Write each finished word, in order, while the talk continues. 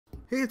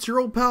Hey, it's your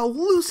old pal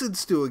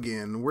Looseness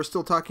again. We're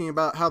still talking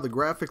about how the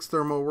graphics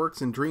Thermo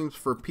works in Dreams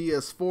for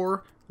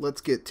PS4.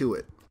 Let's get to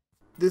it.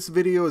 This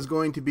video is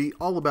going to be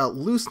all about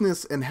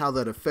looseness and how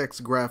that affects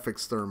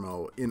graphics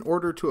Thermo. In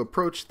order to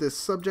approach this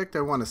subject,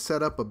 I want to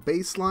set up a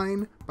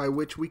baseline by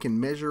which we can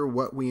measure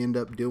what we end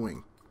up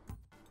doing.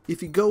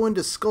 If you go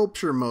into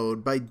sculpture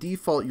mode, by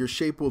default your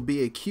shape will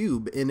be a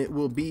cube and it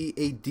will be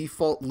a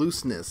default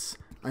looseness.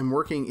 I'm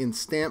working in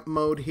stamp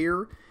mode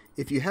here.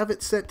 If you have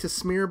it set to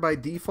smear by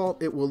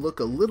default, it will look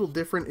a little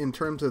different in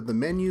terms of the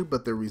menu,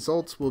 but the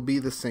results will be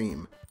the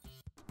same.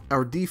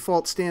 Our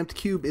default stamped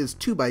cube is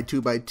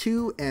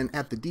 2x2x2, and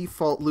at the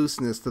default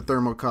looseness, the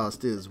thermal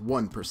cost is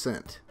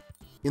 1%.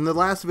 In the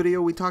last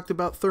video, we talked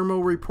about Thermo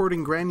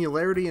reporting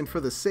granularity, and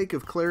for the sake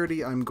of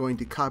clarity, I'm going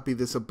to copy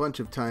this a bunch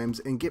of times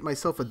and get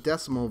myself a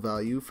decimal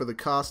value for the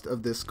cost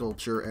of this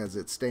sculpture as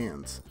it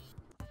stands.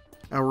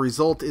 Our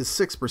result is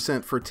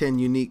 6% for 10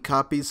 unique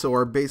copies, so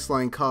our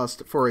baseline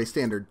cost for a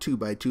standard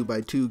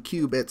 2x2x2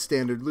 cube at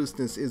standard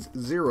looseness is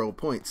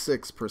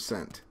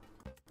 0.6%.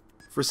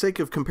 For sake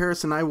of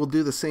comparison, I will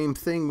do the same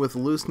thing with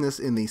looseness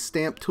in the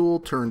stamp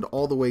tool turned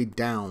all the way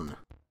down.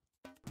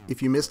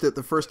 If you missed it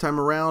the first time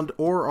around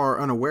or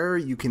are unaware,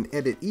 you can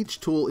edit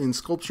each tool in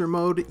sculpture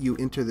mode. You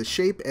enter the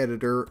shape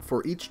editor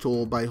for each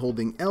tool by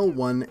holding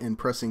L1 and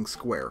pressing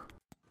square.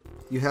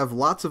 You have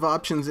lots of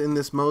options in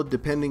this mode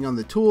depending on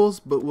the tools,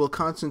 but we'll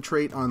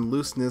concentrate on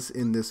looseness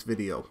in this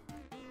video.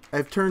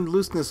 I've turned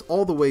looseness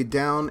all the way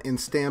down and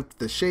stamped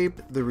the shape.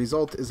 The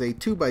result is a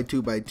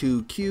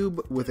 2x2x2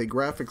 cube with a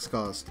graphics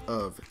cost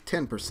of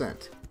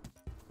 10%.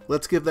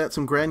 Let's give that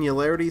some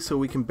granularity so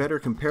we can better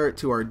compare it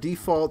to our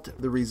default.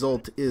 The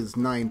result is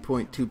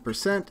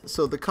 9.2%,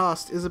 so the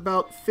cost is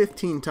about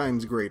 15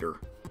 times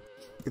greater.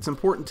 It's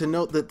important to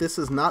note that this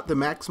is not the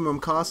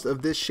maximum cost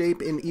of this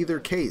shape in either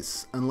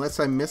case. Unless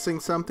I'm missing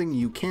something,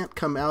 you can't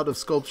come out of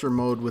sculpture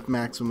mode with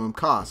maximum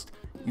cost.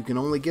 You can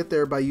only get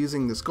there by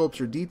using the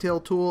sculpture detail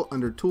tool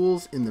under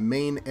tools in the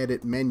main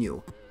edit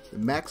menu. The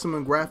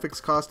maximum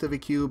graphics cost of a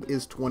cube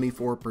is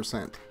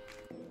 24%.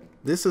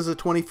 This is a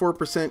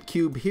 24%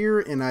 cube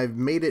here, and I've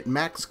made it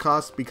max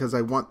cost because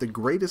I want the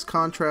greatest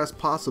contrast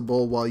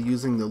possible while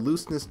using the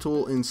looseness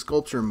tool in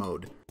sculpture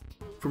mode.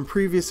 From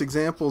previous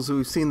examples,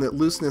 we've seen that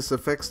looseness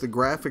affects the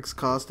graphics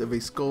cost of a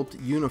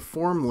sculpt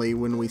uniformly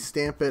when we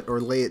stamp it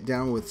or lay it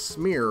down with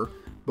smear,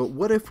 but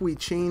what if we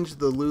change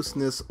the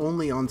looseness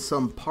only on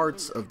some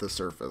parts of the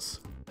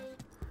surface?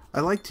 I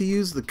like to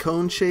use the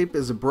cone shape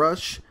as a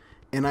brush,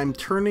 and I'm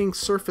turning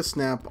surface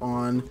snap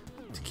on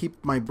to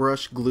keep my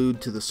brush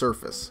glued to the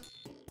surface.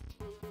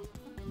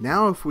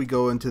 Now if we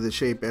go into the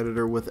shape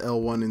editor with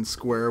L1 and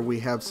square, we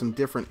have some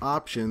different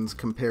options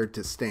compared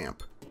to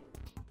stamp.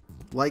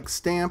 Like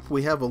stamp,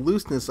 we have a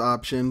looseness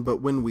option,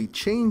 but when we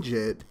change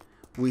it,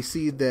 we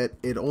see that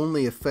it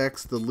only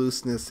affects the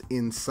looseness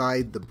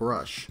inside the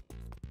brush.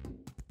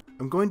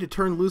 I'm going to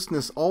turn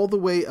looseness all the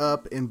way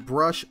up and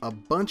brush a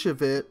bunch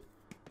of it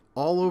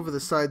all over the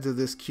sides of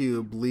this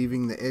cube,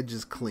 leaving the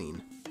edges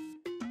clean.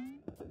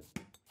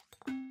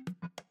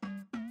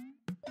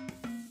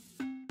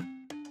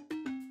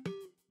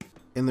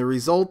 And the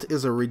result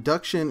is a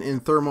reduction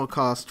in thermal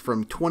cost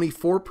from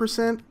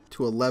 24%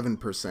 to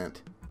 11%.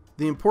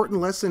 The important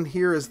lesson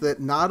here is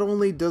that not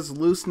only does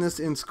looseness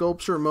in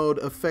sculpture mode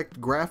affect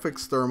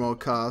graphics thermal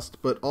cost,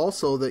 but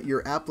also that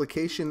your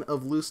application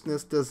of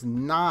looseness does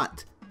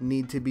not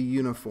need to be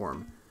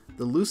uniform.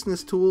 The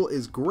looseness tool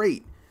is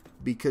great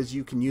because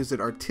you can use it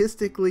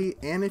artistically,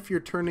 and if you're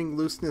turning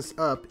looseness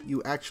up,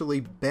 you actually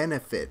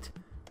benefit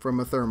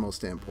from a thermal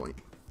standpoint.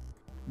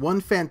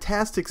 One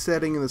fantastic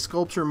setting in the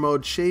sculpture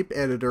mode shape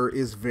editor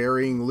is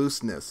varying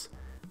looseness.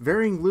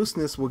 Varying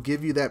looseness will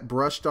give you that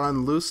brushed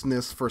on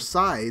looseness for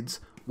sides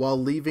while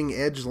leaving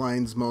edge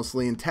lines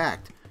mostly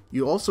intact.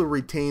 You also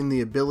retain the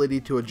ability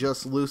to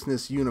adjust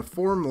looseness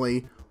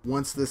uniformly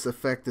once this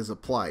effect is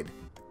applied.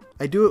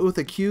 I do it with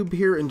a cube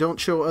here and don't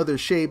show other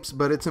shapes,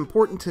 but it's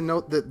important to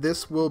note that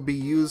this will be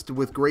used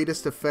with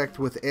greatest effect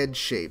with edge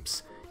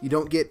shapes. You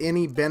don't get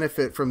any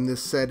benefit from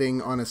this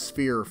setting on a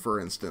sphere, for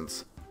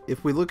instance.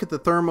 If we look at the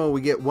Thermo,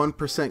 we get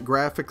 1%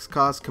 graphics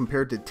cost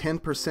compared to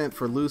 10%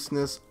 for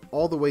looseness,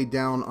 all the way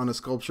down on a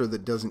sculpture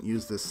that doesn't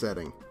use this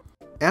setting.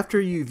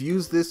 After you've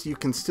used this, you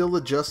can still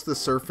adjust the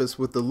surface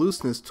with the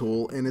looseness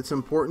tool, and it's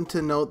important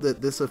to note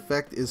that this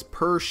effect is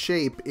per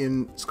shape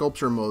in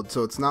sculpture mode,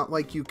 so it's not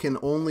like you can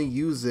only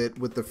use it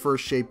with the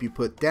first shape you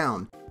put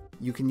down.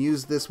 You can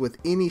use this with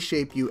any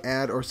shape you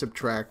add or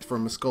subtract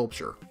from a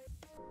sculpture.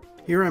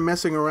 Here I'm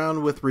messing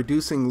around with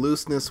reducing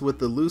looseness with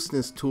the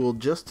looseness tool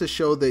just to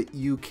show that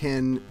you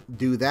can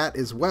do that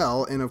as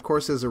well, and of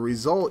course as a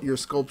result your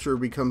sculpture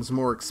becomes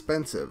more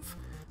expensive.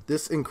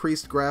 This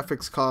increased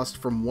graphics cost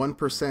from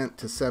 1%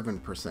 to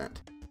 7%.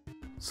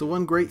 So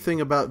one great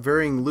thing about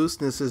varying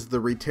looseness is the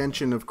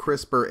retention of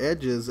crisper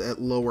edges at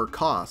lower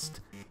cost,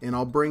 and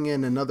I'll bring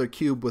in another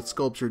cube with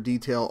sculpture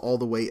detail all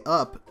the way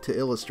up to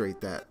illustrate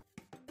that.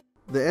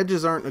 The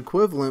edges aren't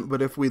equivalent,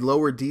 but if we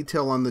lower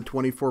detail on the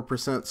 24%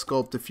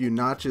 sculpt a few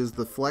notches,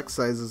 the flex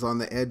sizes on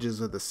the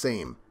edges are the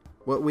same.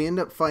 What we end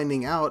up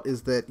finding out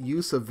is that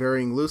use of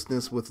varying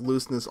looseness with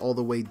looseness all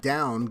the way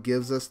down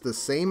gives us the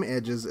same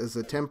edges as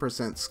a 10%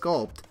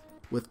 sculpt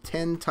with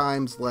 10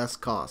 times less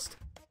cost.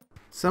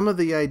 Some of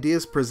the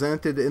ideas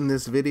presented in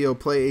this video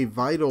play a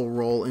vital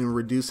role in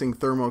reducing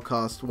thermo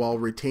cost while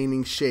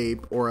retaining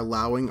shape or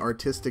allowing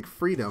artistic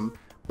freedom,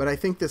 but I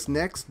think this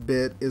next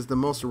bit is the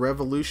most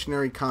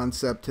revolutionary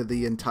concept to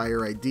the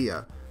entire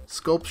idea.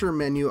 Sculpture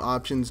menu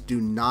options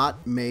do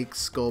not make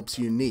sculpts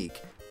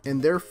unique,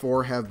 and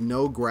therefore have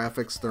no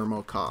graphics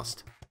thermo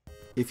cost.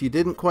 If you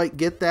didn't quite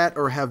get that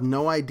or have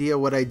no idea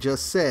what I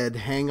just said,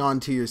 hang on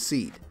to your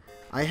seat.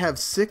 I have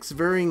 6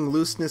 varying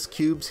looseness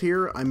cubes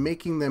here. I'm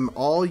making them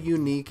all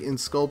unique in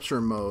sculpture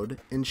mode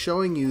and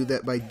showing you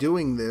that by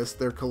doing this,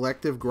 their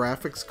collective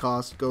graphics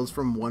cost goes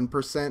from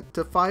 1%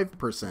 to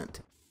 5%.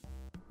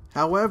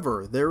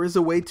 However, there is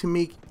a way to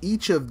make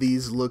each of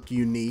these look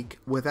unique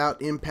without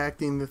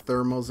impacting the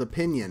thermo's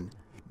opinion.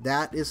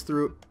 That is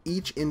through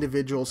each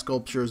individual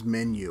sculpture's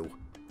menu.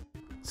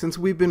 Since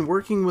we've been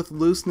working with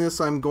looseness,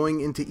 I'm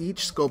going into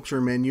each sculpture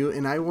menu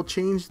and I will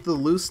change the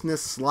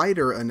looseness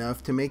slider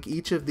enough to make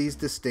each of these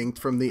distinct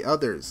from the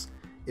others.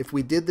 If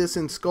we did this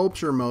in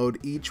sculpture mode,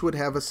 each would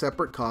have a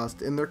separate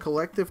cost and their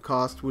collective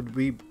cost would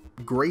be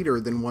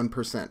greater than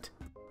 1%.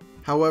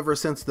 However,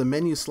 since the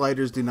menu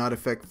sliders do not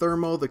affect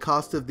thermo, the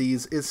cost of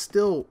these is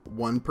still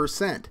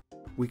 1%.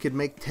 We could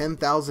make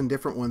 10,000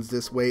 different ones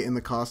this way and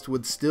the cost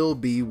would still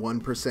be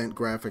 1%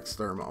 graphics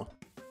thermo.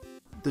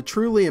 The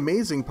truly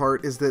amazing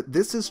part is that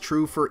this is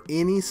true for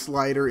any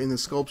slider in the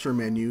sculpture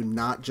menu,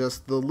 not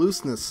just the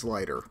looseness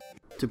slider.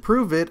 To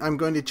prove it, I'm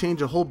going to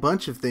change a whole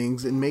bunch of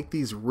things and make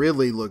these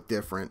really look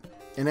different.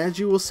 And as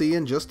you will see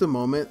in just a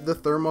moment, the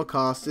thermo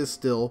cost is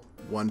still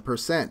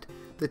 1%.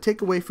 The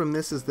takeaway from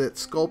this is that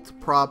sculpt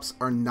props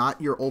are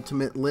not your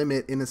ultimate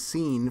limit in a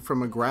scene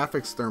from a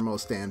graphics thermo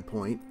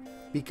standpoint,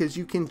 because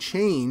you can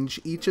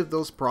change each of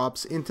those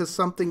props into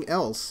something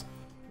else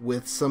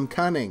with some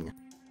cunning.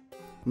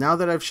 Now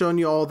that I've shown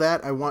you all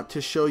that, I want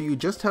to show you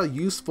just how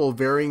useful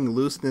varying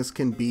looseness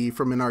can be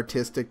from an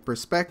artistic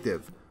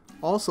perspective.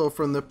 Also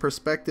from the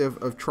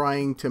perspective of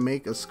trying to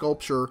make a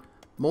sculpture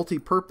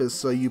multi-purpose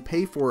so you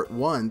pay for it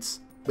once,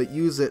 but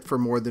use it for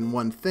more than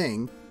one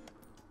thing,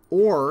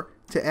 or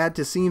to add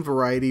to scene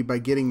variety by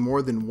getting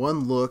more than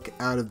one look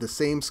out of the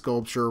same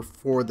sculpture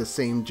for the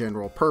same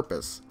general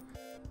purpose.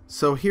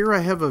 So here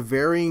I have a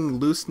varying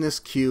looseness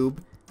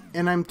cube,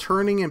 and I'm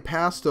turning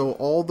impasto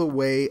all the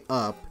way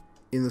up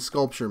in the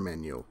sculpture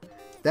menu.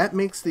 That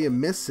makes the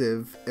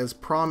emissive as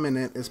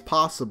prominent as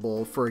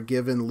possible for a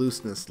given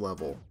looseness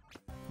level.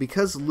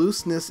 Because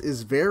looseness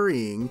is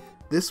varying,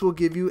 this will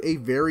give you a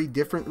very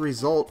different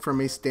result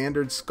from a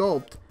standard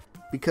sculpt,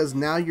 because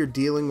now you're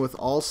dealing with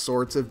all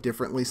sorts of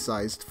differently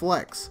sized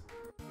flecks.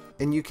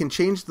 And you can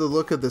change the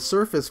look of the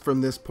surface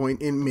from this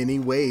point in many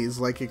ways,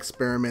 like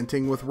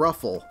experimenting with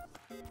ruffle.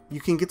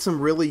 You can get some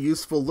really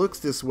useful looks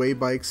this way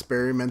by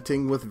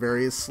experimenting with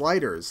various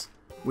sliders.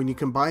 When you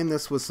combine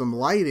this with some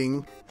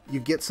lighting,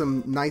 you get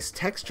some nice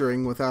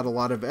texturing without a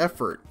lot of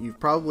effort. You've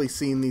probably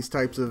seen these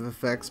types of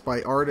effects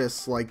by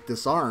artists like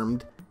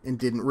Disarmed and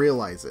didn't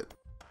realize it.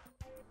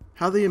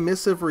 How the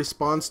emissive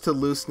responds to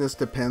looseness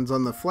depends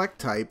on the fleck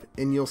type,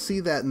 and you'll see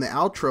that in the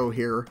outro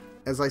here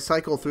as I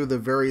cycle through the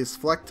various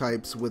fleck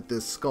types with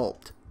this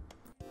sculpt.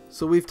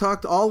 So we've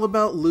talked all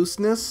about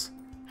looseness,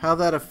 how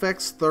that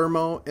affects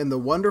thermo, and the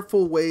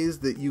wonderful ways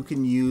that you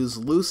can use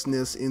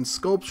looseness in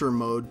sculpture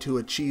mode to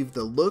achieve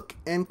the look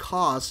and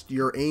cost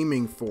you're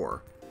aiming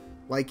for.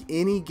 Like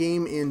any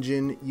game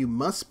engine, you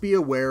must be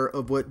aware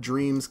of what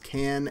Dreams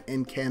can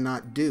and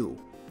cannot do.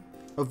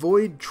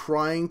 Avoid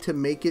trying to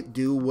make it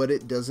do what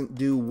it doesn't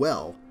do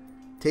well.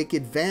 Take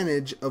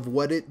advantage of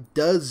what it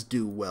does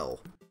do well.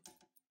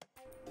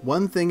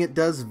 One thing it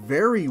does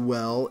very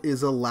well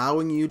is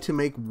allowing you to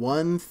make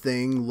one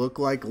thing look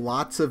like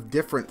lots of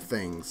different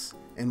things,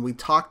 and we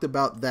talked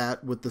about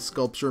that with the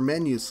sculpture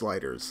menu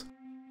sliders.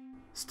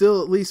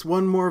 Still at least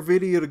one more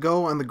video to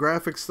go on the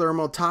graphics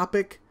thermo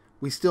topic.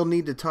 We still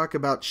need to talk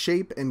about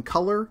shape and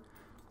color.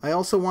 I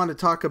also want to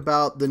talk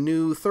about the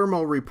new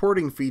thermo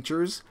reporting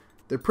features.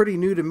 They're pretty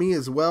new to me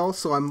as well,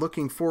 so I'm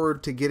looking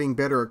forward to getting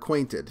better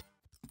acquainted.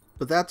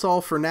 But that's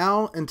all for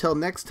now. Until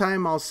next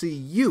time, I'll see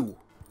you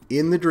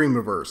in the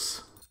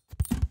Dreamiverse.